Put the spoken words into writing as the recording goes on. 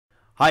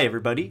Hi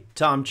everybody,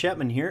 Tom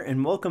Chapman here,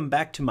 and welcome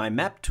back to my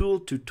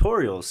MapTool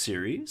tutorial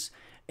series.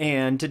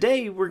 And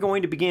today we're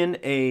going to begin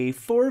a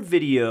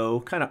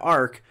 4-video kind of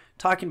arc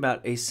talking about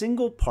a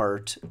single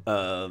part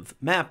of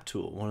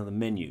MapTool, one of the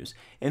menus.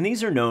 And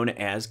these are known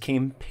as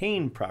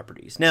campaign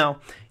properties.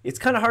 Now, it's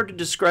kind of hard to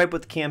describe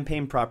what the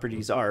campaign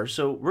properties are,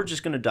 so we're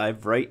just going to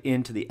dive right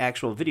into the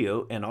actual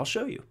video and I'll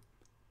show you.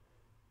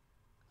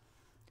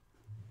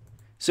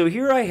 So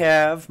here I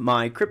have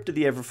my Crypt of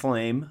the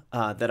Everflame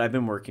that I've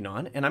been working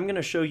on, and I'm going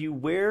to show you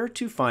where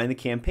to find the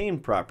campaign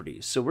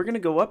properties. So we're going to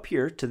go up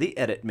here to the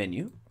Edit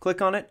menu,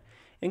 click on it,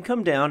 and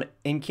come down,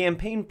 and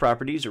Campaign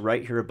Properties are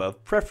right here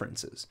above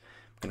Preferences.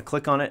 I'm going to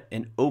click on it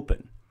and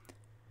Open.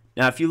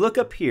 Now if you look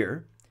up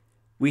here,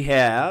 we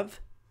have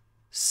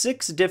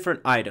 6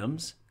 different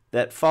items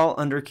that fall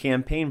under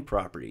Campaign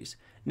Properties.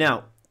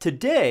 Now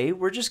today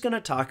we're just going to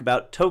talk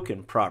about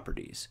token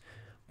properties.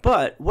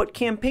 But what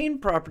campaign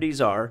properties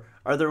are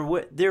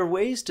there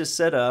ways to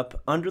set up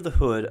under the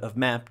hood of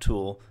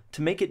MapTool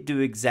to make it do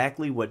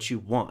exactly what you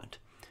want.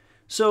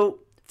 So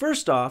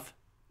first off,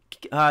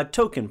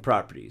 token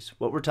properties,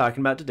 what we're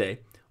talking about today.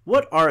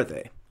 What are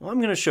they? Well, I'm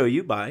going to show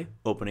you by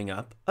opening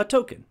up a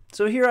token.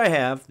 So here I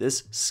have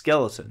this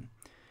skeleton.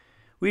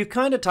 We've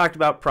kind of talked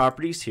about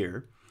properties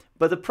here,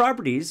 but the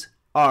properties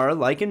are,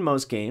 like in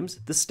most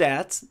games, the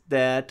stats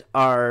that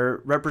are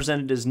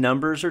represented as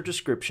numbers or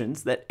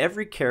descriptions that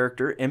every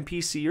character,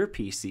 NPC or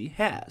PC,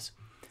 has.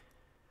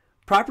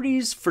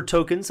 Properties for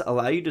tokens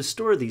allow you to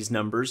store these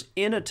numbers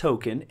in a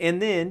token,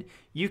 and then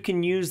you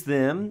can use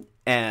them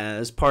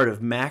as part of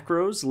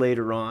macros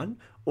later on,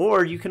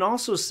 or you can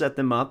also set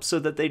them up so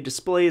that they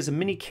display as a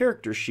mini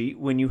character sheet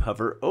when you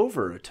hover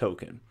over a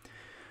token.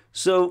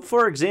 So,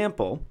 for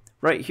example,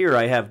 right here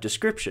I have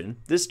description.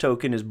 This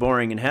token is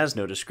boring and has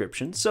no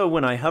description, so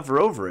when I hover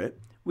over it,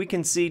 we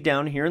can see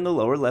down here in the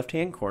lower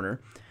left-hand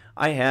corner,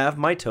 I have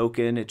my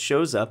token, it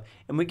shows up,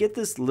 and we get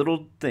this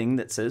little thing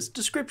that says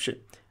description.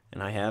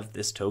 And I have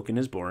this token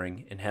is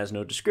boring and has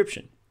no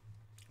description.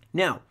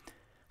 Now,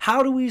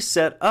 how do we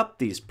set up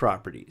these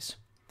properties?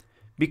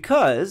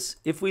 Because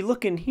if we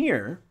look in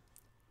here,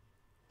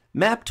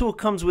 MapTool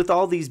comes with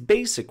all these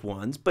basic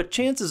ones, but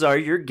chances are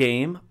your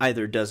game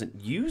either doesn't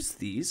use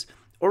these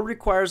or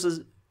requires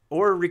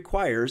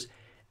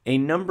a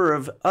number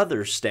of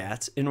other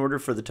stats in order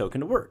for the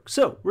token to work.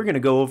 So we're going to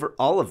go over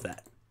all of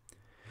that.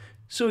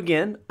 So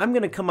again, I'm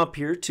going to come up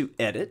here to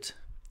Edit,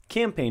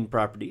 Campaign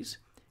Properties,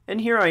 and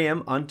here I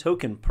am on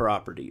Token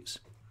Properties.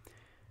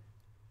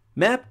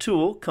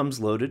 MapTool comes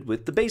loaded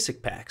with the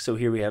basic pack. So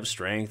here we have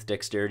Strength,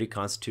 Dexterity,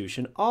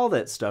 Constitution, all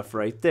that stuff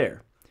right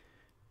there.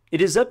 It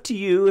is up to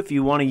you if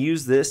you want to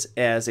use this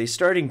as a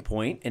starting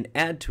point and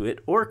add to it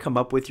or come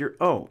up with your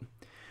own.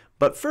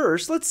 But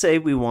first, let's say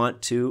we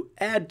want to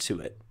add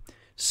to it.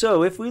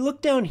 So if we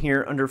look down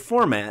here under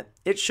Format,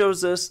 it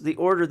shows us the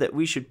order that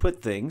we should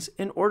put things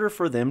in order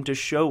for them to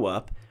show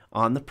up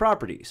on the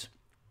properties.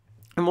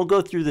 And we'll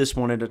go through this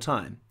one at a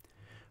time.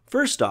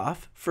 First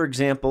off, for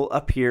example,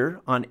 up here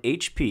on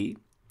HP,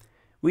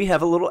 we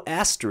have a little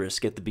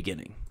asterisk at the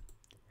beginning.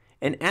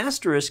 An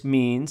asterisk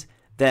means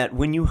that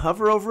when you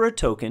hover over a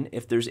token,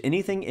 if there's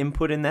anything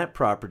input in that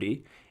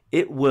property,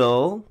 it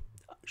will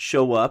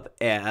show up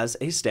as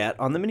a stat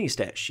on the mini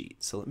stat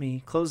sheet. So let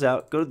me close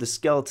out, go to the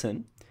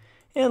skeleton,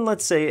 and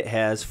let's say it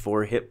has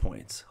 4 hit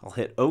points. I'll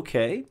hit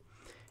OK.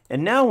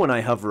 And now when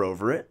I hover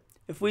over it,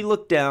 if we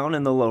look down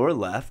in the lower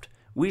left,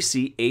 we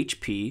see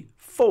HP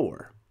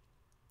 4.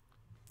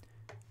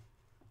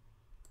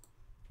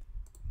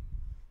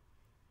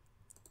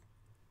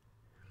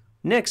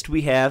 Next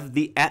we have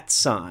the @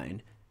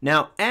 sign.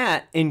 Now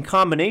 @ in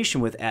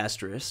combination with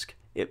asterisk,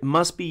 it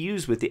must be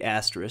used with the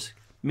asterisk,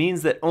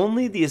 means that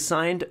only the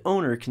assigned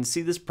owner can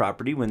see this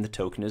property when the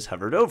token is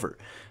hovered over.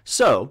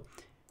 So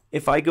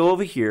if I go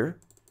over here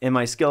and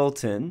my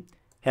skeleton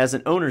has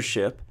an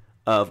ownership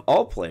of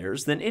all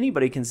players, then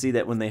anybody can see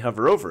that when they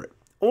hover over it.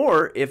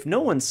 Or if no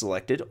one's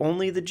selected,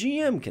 only the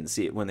GM can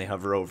see it when they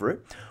hover over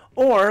it.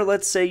 Or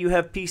let's say you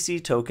have PC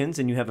tokens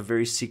and you have a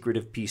very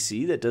secretive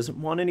PC that doesn't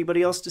want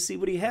anybody else to see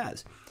what he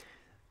has.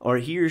 Or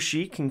he or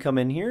she can come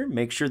in here,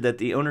 make sure that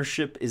the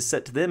ownership is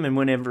set to them, and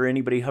whenever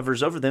anybody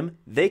hovers over them,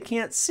 they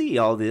can't see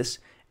all this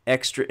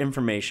extra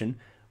information,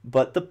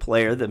 but the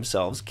player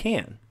themselves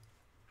can.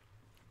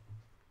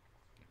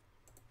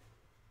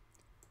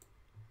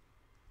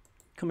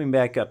 Coming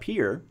back up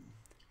here,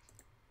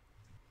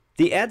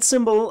 the @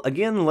 symbol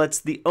again lets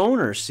the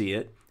owner see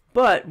it,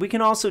 but we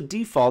can also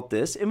default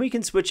this and we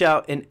can switch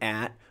out an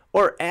 @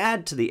 or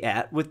add to the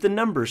 @ with the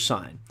number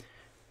sign.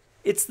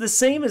 It's the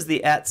same as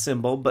the @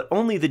 symbol, but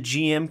only the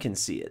GM can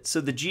see it. So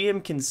the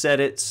GM can set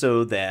it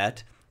so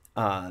that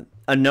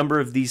a number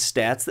of these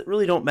stats that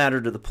really don't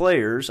matter to the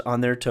players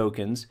on their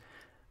tokens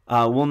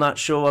will not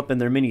show up in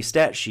their mini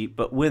stat sheet,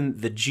 but when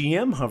the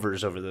GM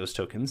hovers over those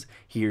tokens,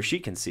 he or she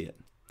can see it.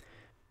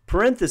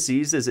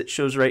 Parentheses, as it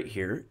shows right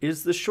here,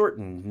 is the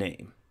shortened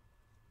name.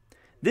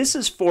 This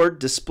is for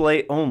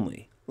display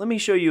only. Let me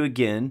show you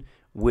again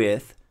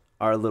with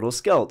our little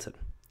skeleton.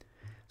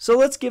 So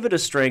let's give it a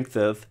strength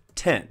of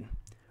 10.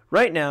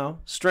 Right now,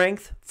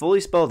 strength,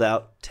 fully spelled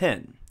out,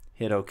 10.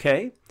 Hit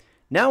OK.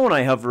 Now when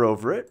I hover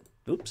over it,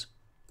 oops,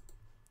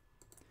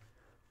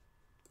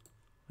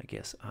 I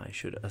guess I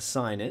should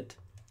assign it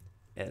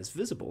as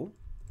visible.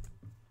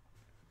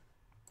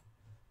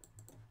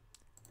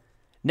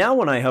 Now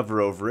when I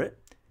hover over it,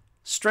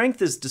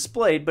 strength is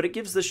displayed, but it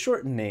gives the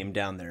shortened name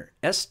down there,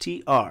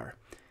 STR.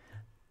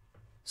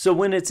 So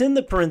when it's in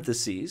the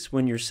parentheses,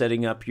 when you're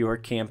setting up your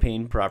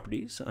campaign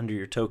properties under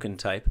your token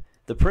type,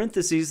 the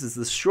parentheses is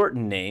the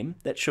shortened name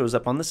that shows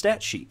up on the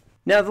stat sheet.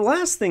 Now the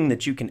last thing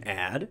that you can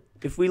add,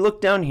 if we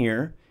look down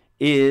here,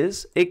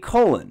 is a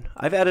colon.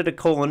 I've added a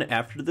colon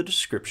after the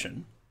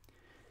description.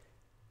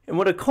 And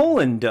what a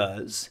colon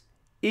does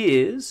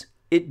is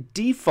it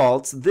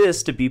defaults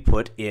this to be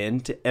put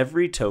into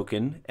every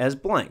token as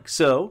blank.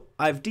 So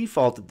I've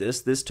defaulted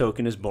this. This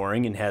token is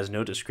boring and has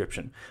no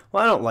description.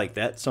 Well, I don't like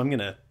that, so I'm going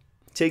to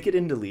take it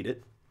and delete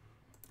it.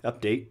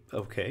 Update,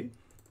 okay.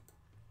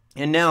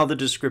 And now the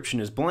description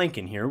is blank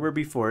in here, where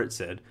before it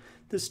said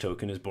this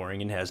token is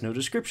boring and has no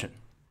description.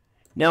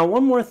 Now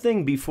one more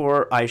thing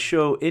before I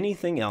show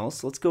anything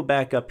else. Let's go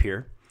back up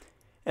here.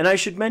 And I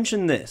should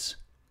mention this.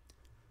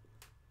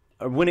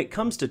 When it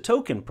comes to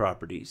token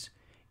properties,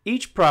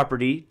 each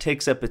property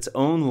takes up its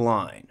own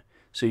line.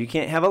 So you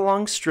can't have a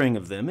long string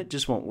of them. It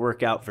just won't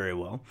work out very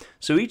well.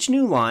 So each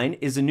new line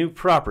is a new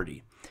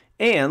property.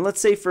 And let's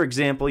say, for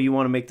example, you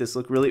want to make this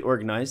look really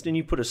organized and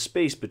you put a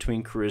space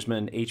between charisma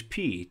and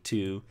HP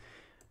to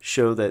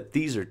show that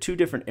these are two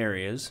different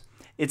areas.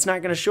 It's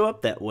not going to show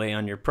up that way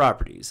on your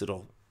properties.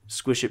 It'll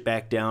squish it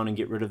back down and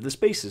get rid of the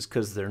spaces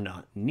because they're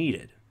not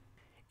needed.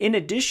 In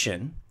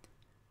addition,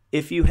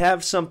 if you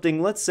have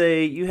something, let's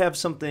say you have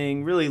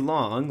something really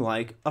long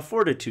like a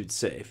fortitude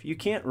save. You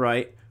can't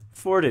write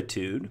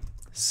fortitude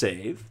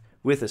save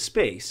with a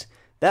space.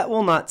 That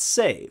will not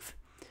save.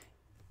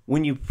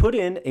 When you put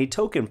in a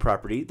token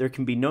property, there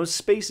can be no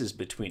spaces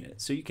between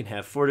it. So you can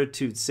have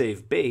fortitude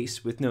save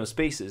base with no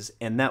spaces,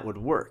 and that would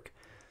work.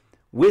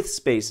 With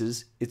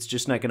spaces, it's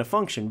just not going to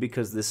function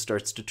because this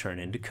starts to turn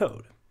into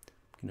code.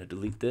 I'm going to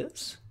delete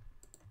this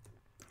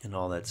and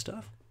all that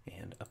stuff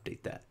and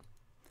update that.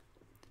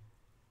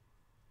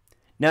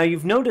 Now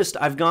you've noticed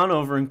I've gone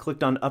over and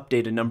clicked on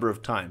update a number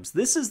of times.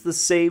 This is the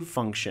save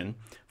function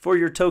for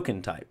your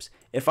token types.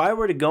 If I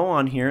were to go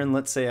on here and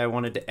let's say I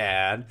wanted to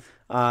add,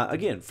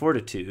 again,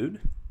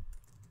 fortitude,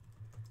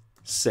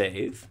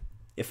 save.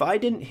 If I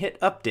didn't hit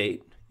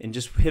update and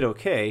just hit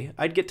OK,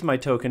 I'd get to my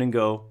token and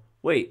go,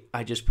 wait,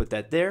 I just put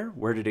that there.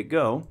 Where did it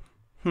go?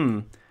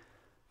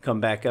 Come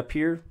back up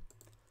here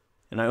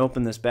and I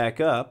open this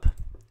back up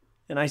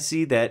and I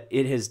see that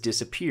it has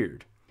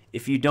disappeared.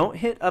 If you don't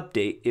hit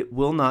update, it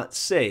will not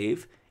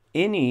save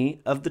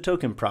any of the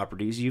token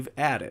properties you've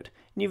added.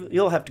 And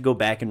you'll have to go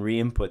back and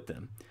re-input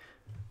them.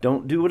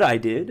 Don't do what I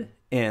did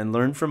and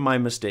learn from my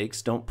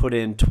mistakes. Don't put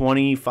in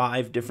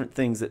 25 different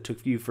things that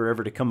took you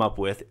forever to come up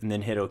with and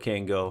then hit OK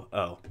and go,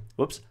 oh,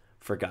 whoops,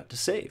 forgot to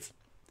save.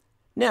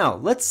 Now,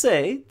 let's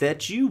say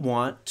that you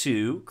want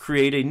to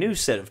create a new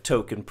set of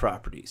token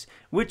properties,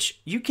 which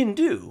you can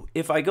do.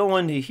 If I go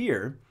into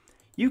here,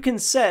 you can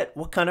set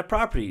what kind of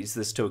properties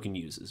this token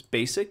uses,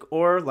 basic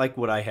or like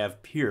what I have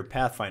here,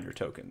 Pathfinder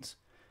tokens.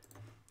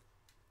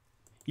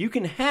 You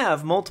can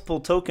have multiple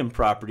token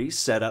properties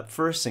set up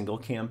for a single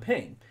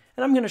campaign.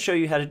 And I'm going to show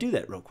you how to do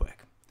that real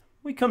quick.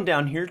 We come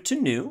down here to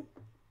New.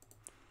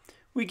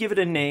 We give it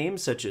a name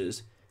such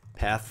as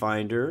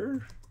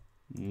Pathfinder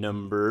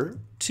number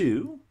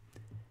 2.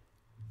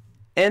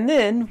 And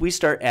then we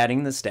start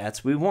adding the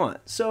stats we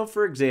want. So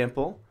for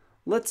example,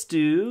 let's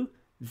do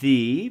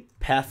the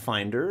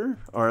Pathfinder,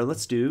 or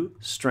let's do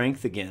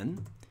strength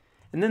again.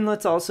 And then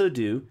let's also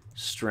do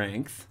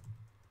strength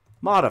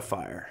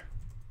modifier.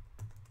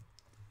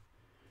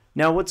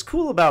 Now what's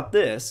cool about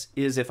this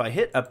is if I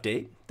hit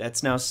update,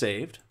 that's now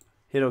saved,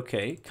 hit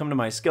OK, come to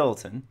my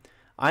skeleton,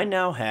 I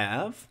now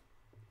have,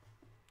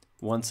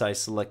 once I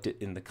select it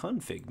in the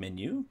config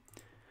menu,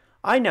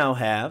 I now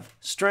have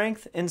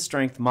strength and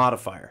strength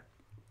modifier.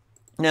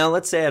 Now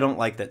let's say I don't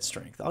like that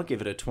strength, I'll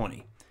give it a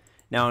 20.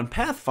 Now in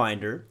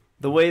Pathfinder,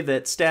 the way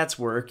that stats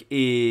work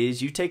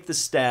is you take the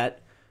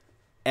stat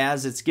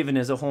as it's given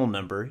as a whole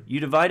number,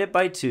 you divide it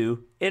by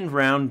 2 and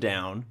round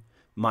down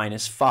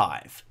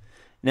 -5.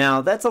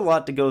 Now that's a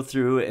lot to go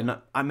through, and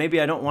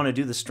maybe I don't want to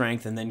do the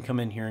strength and then come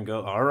in here and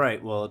go, all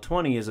right, well a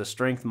 20 is a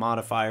strength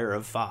modifier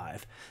of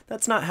 5.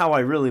 That's not how I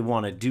really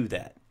want to do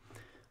that.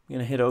 I'm going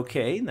to hit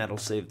OK, and that'll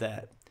save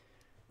that.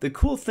 The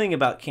cool thing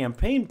about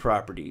campaign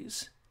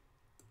properties,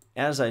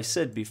 as I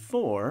said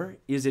before,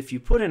 is if you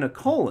put in a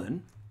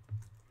colon,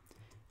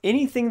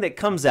 anything that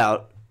comes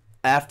out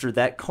after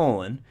that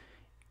colon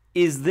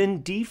is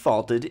then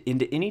defaulted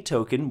into any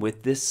token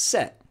with this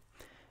set.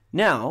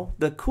 Now,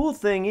 the cool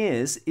thing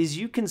is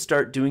you can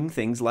start doing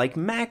things like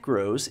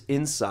macros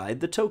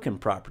inside the token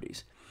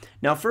properties.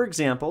 Now, for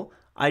example,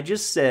 I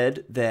just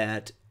said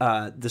that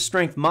the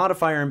strength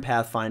modifier in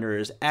Pathfinder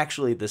is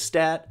actually the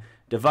stat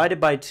divided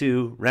by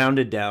 2,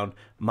 rounded down,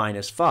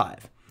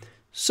 -5.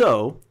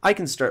 So I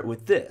can start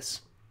with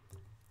this.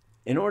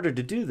 In order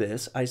to do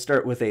this, I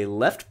start with a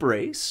left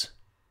brace,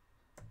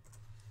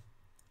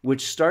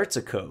 which starts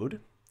a code.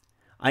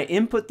 I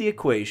input the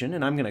equation,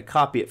 and I'm going to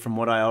copy it from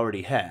what I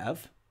already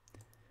have.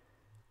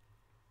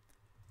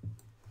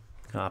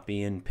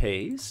 Copy and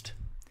paste.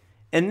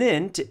 And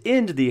then to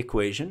end the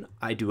equation,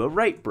 I do a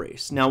right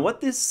brace. Now what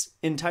this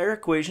entire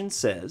equation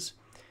says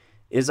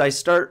is I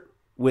start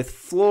with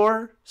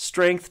floor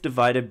strength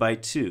divided by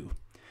 2.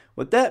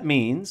 What that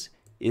means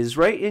is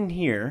right in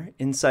here,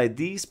 inside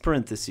these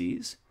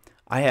parentheses,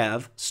 I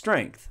have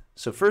strength.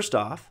 So first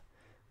off,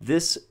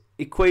 this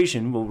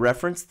equation will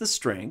reference the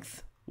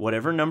strength,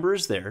 whatever number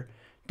is there,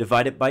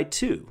 divided by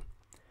 2.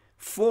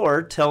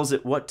 Floor tells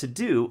it what to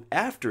do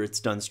after it's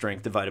done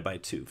strength divided by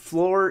 2.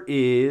 Floor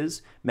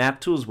is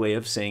MapTool's way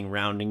of saying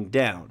rounding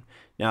down.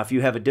 Now if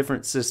you have a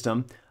different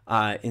system,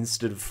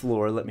 instead of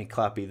floor, let me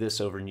copy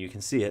this over and you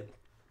can see it.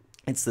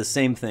 It's the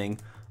same thing,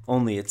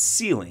 only it's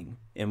ceiling,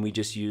 and we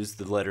just use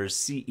the letters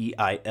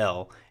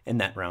C-E-I-L, and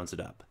that rounds it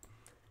up.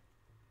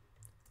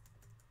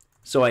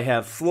 So I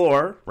have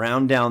floor,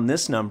 round down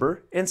this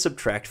number, and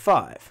subtract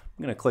 5.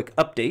 I'm going to click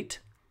Update,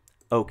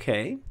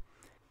 OK.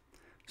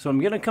 So I'm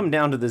going to come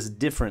down to this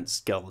different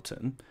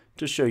skeleton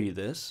to show you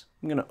this.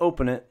 I'm going to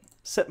open it,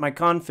 set my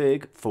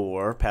config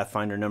for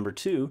Pathfinder number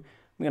 2.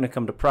 I'm going to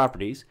come to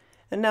Properties,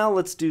 and now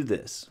let's do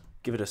this.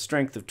 Give it a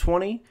strength of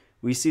 20.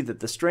 We see that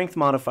the strength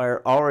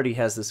modifier already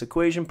has this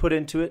equation put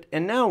into it,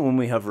 and now when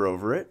we hover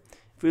over it,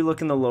 if we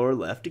look in the lower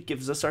left, it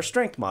gives us our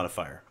strength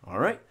modifier. All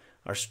right,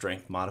 our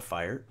strength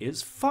modifier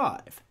is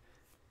 5.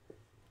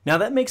 Now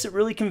that makes it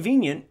really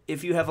convenient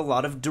if you have a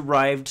lot of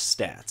derived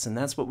stats, and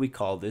that's what we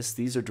call this.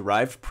 These are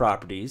derived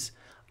properties.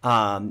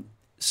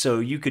 So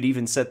you could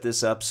even set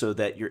this up so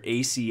that your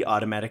AC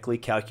automatically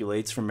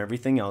calculates from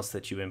everything else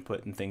that you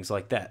input and things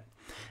like that.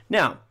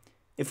 Now,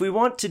 if we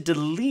want to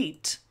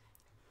delete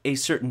a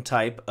certain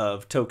type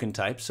of token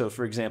type, so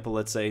for example,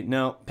 let's say,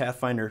 no,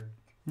 Pathfinder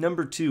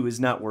number 2 is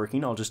not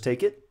working, I'll just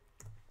take it,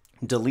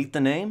 delete the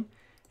name,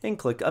 and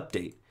click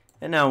Update.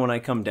 And now when I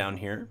come down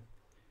here,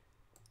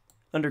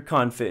 under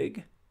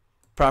Config,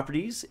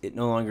 Properties, it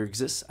no longer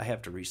exists. I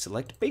have to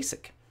reselect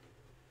Basic.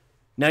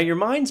 Now your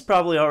mind's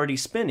probably already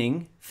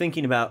spinning,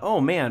 thinking about,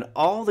 oh man,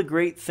 all the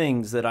great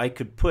things that I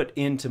could put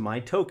into my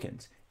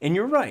tokens. And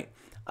you're right.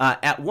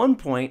 At one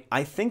point,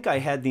 I think I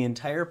had the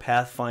entire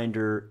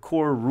Pathfinder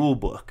core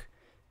rulebook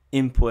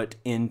input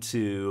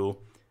into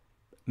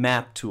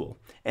MapTool.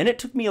 And it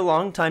took me a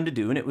long time to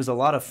do, and it was a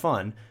lot of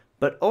fun.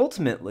 But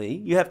ultimately,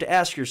 you have to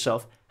ask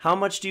yourself, how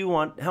much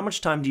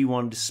time do you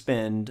want to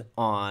spend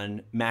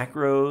on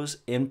macros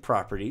and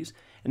properties,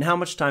 and how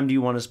much time do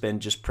you want to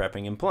spend just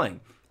prepping and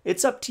playing?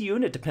 It's up to you,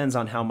 and it depends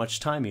on how much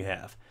time you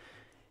have.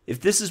 If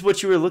this is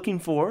what you were looking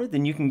for,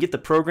 then you can get the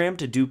program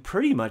to do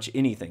pretty much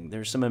anything.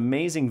 There's some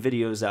amazing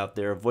videos out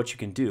there of what you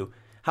can do.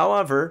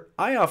 However,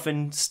 I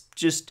often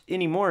just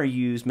anymore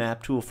use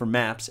MapTool for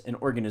maps and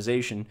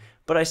organization,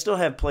 but I still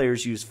have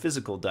players use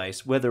physical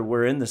dice, whether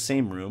we're in the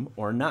same room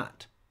or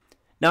not.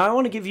 Now I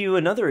want to give you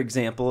another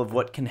example of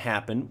what can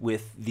happen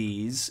with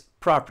these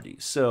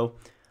properties. So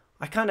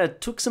I kind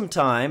of took some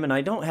time, and I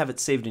don't have it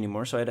saved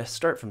anymore, so I had to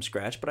start from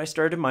scratch, but I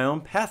started my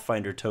own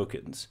Pathfinder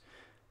tokens.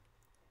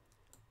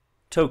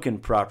 Token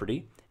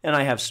property, and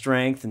I have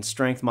strength and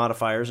strength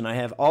modifiers, and I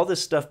have all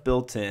this stuff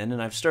built in,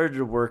 and I've started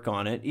to work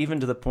on it, even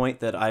to the point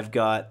that I've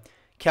got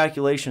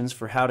calculations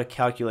for how to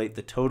calculate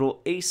the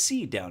total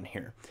AC down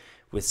here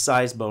with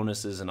size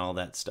bonuses and all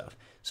that stuff.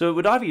 So it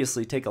would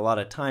obviously take a lot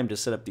of time to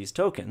set up these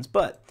tokens,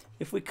 but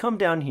if we come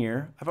down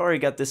here, I've already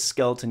got this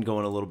skeleton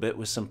going a little bit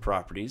with some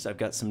properties. I've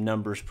got some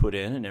numbers put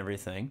in and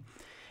everything.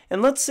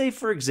 And let's say,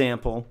 for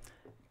example,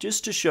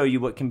 just to show you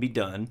what can be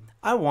done,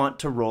 I want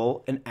to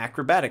roll an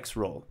acrobatics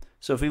roll.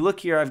 So if we look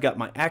here, I've got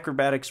my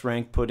acrobatics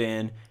rank put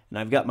in, and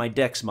I've got my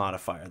dex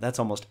modifier. That's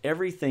almost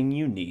everything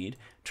you need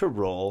to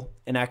roll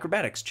an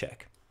acrobatics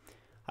check.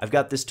 I've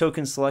got this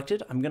token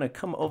selected. I'm going to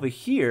come over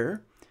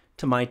here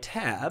to my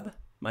tab,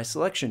 my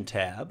selection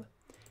tab,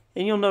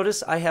 and you'll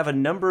notice I have a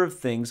number of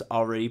things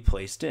already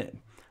placed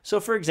in. So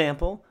for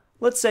example,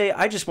 let's say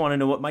I just want to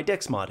know what my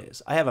dex mod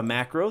is. I have a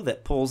macro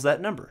that pulls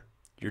that number.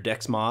 Your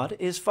dex mod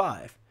is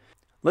 5.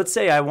 Let's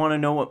say I want to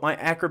know what my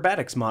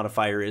acrobatics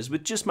modifier is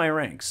with just my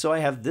ranks. So I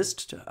have this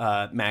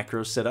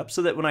macro set up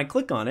so that when I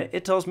click on it,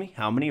 it tells me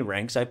how many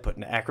ranks I put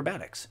into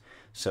acrobatics.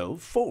 So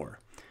 4.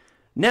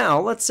 Now,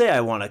 let's say I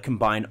want to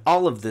combine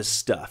all of this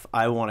stuff.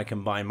 I want to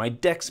combine my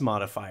dex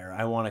modifier.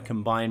 I want to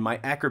combine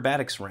my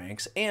acrobatics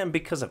ranks. And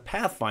because of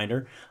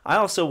Pathfinder, I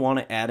also want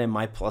to add in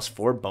my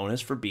 +4 bonus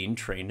for being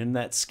trained in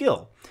that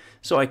skill.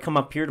 So I come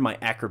up here to my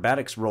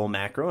acrobatics roll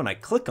macro and I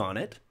click on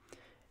it.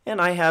 And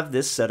I have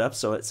this set up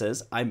so it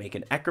says I make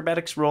an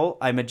acrobatics roll,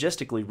 I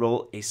majestically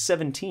roll a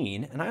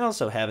 17, and I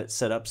also have it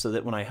set up so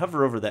that when I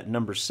hover over that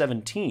number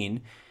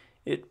 17,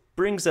 it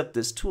brings up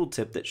this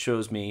tooltip that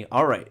shows me,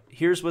 all right,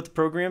 here's what the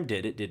program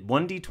did. It did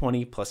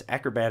 1d20 plus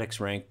acrobatics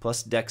rank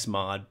plus dex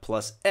mod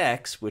plus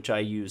X, which I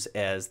use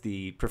as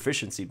the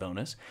proficiency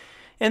bonus,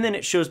 and then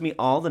it shows me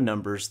all the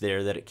numbers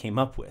there that it came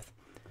up with.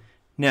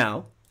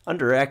 Now,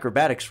 Under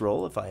Acrobatics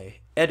roll, if I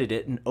edit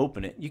it and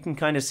open it, you can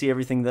kind of see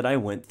everything that I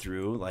went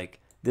through. Like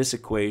this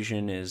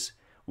equation is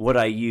what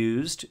I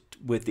used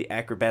with the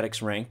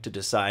Acrobatics rank to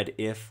decide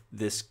if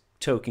this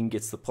token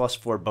gets the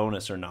 +4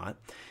 bonus or not.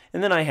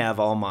 And then I have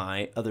all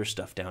my other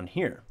stuff down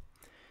here.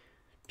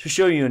 To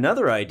show you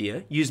another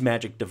idea, use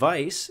Magic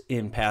Device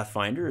in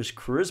Pathfinder is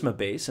charisma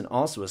base and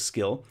also a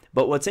skill.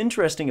 But what's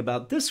interesting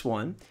about this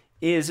one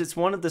is it's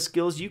one of the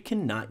skills you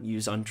cannot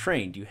use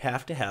untrained. You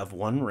have to have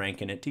 1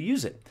 rank in it to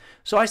use it.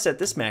 So I set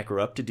this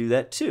macro up to do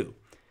that too.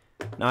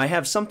 Now I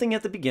have something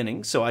at the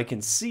beginning so I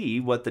can see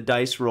what the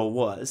dice roll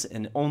was,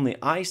 and only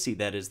I see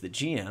that as the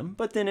GM,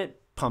 but then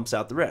it pumps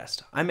out the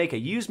rest. I make a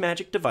use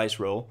magic device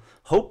roll,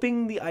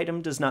 hoping the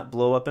item does not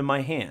blow up in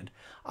my hand.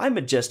 I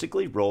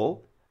majestically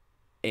roll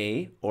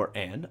a or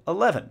an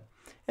 11.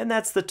 And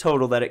that's the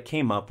total that it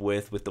came up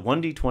with the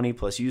 1d20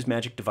 plus use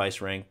magic device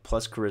rank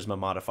plus charisma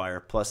modifier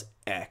plus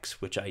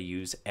X, which I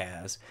use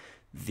as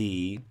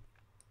the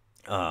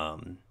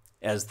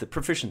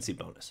proficiency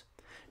bonus.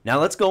 Now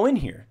let's go in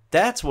here.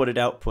 That's what it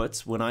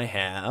outputs when I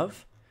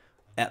have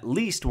at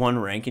least 1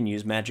 rank in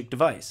use magic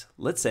device.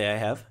 Let's say I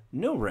have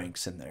no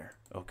ranks in there.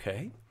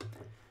 Okay.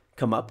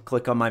 Come up,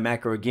 click on my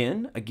macro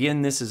again.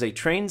 Again, this is a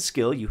trained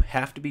skill. You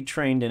have to be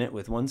trained in it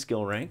with 1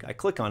 skill rank. I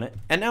click on it,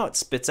 and now it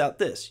spits out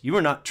this. You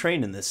are not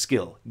trained in this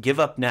skill. Give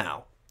up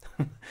now.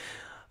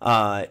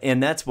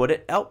 And that's what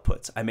it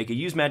outputs. I make a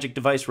use magic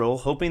device roll,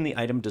 hoping the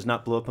item does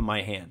not blow up in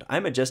my hand. I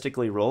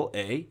majestically roll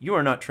a, you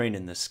are not trained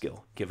in this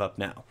skill. Give up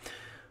now.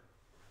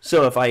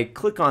 So if I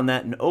click on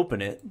that and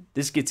open it,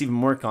 this gets even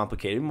more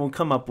complicated, and we'll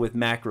come up with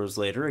macros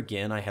later.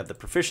 Again, I have the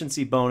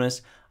proficiency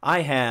bonus.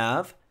 I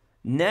have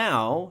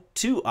now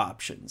 2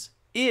 options.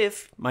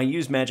 If my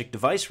use magic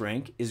device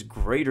rank is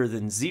greater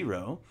than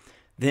 0,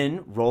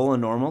 then roll a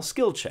normal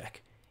skill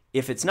check.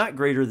 If it's not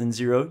greater than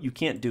 0, you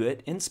can't do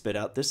it, and spit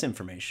out this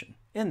information.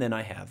 And then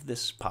I have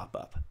this pop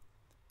up.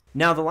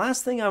 Now the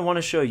last thing I want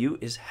to show you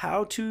is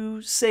how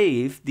to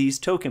save these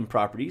token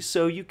properties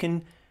so you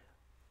can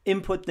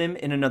input them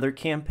in another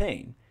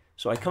campaign.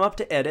 So I come up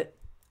to Edit,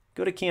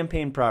 go to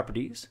Campaign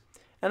Properties,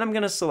 and I'm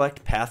going to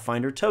select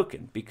Pathfinder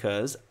Token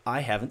because I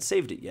haven't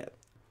saved it yet.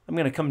 I'm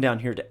going to come down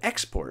here to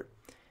Export,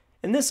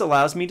 and this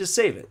allows me to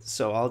save it.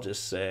 So I'll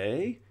just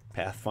say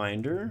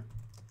Pathfinder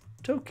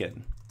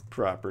Token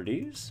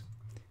Properties,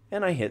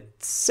 and I hit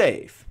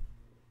Save.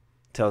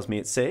 Tells me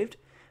it's saved.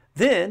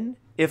 Then,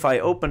 if I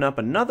open up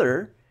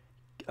another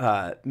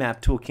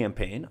MapTool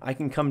campaign, I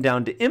can come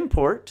down to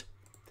Import,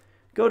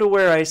 go to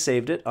where I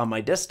saved it on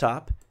my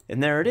desktop,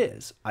 and there it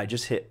is. I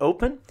just hit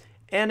Open,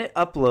 and it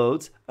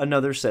uploads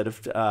another set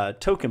of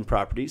token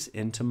properties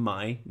into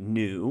my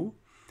new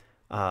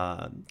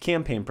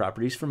campaign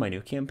properties for my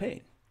new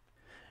campaign.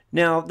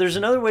 Now, there's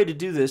another way to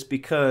do this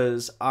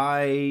because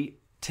I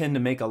tend to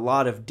make a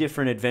lot of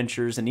different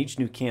adventures, and each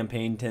new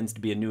campaign tends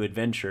to be a new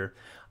adventure.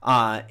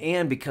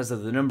 And because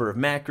of the number of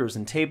macros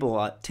and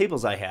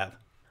tables I have,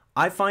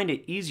 I find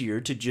it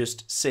easier to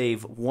just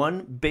save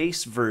 1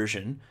 base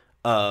version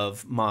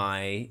of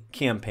my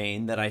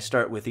campaign that I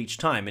start with each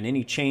time. And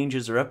any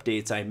changes or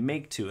updates I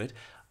make to it,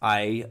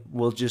 I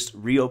will just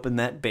reopen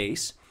that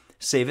base,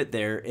 save it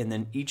there, and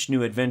then each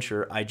new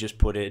adventure I just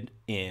put it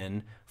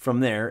in from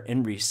there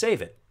and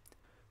resave it.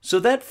 So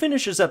that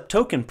finishes up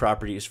token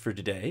properties for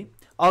today.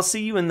 I'll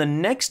see you in the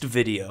next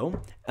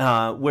video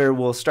where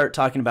we'll start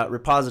talking about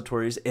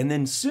repositories, and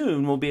then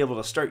soon we'll be able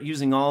to start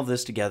using all of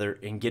this together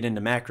and get into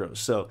macros.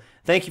 So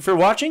thank you for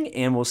watching,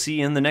 and we'll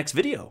see you in the next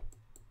video.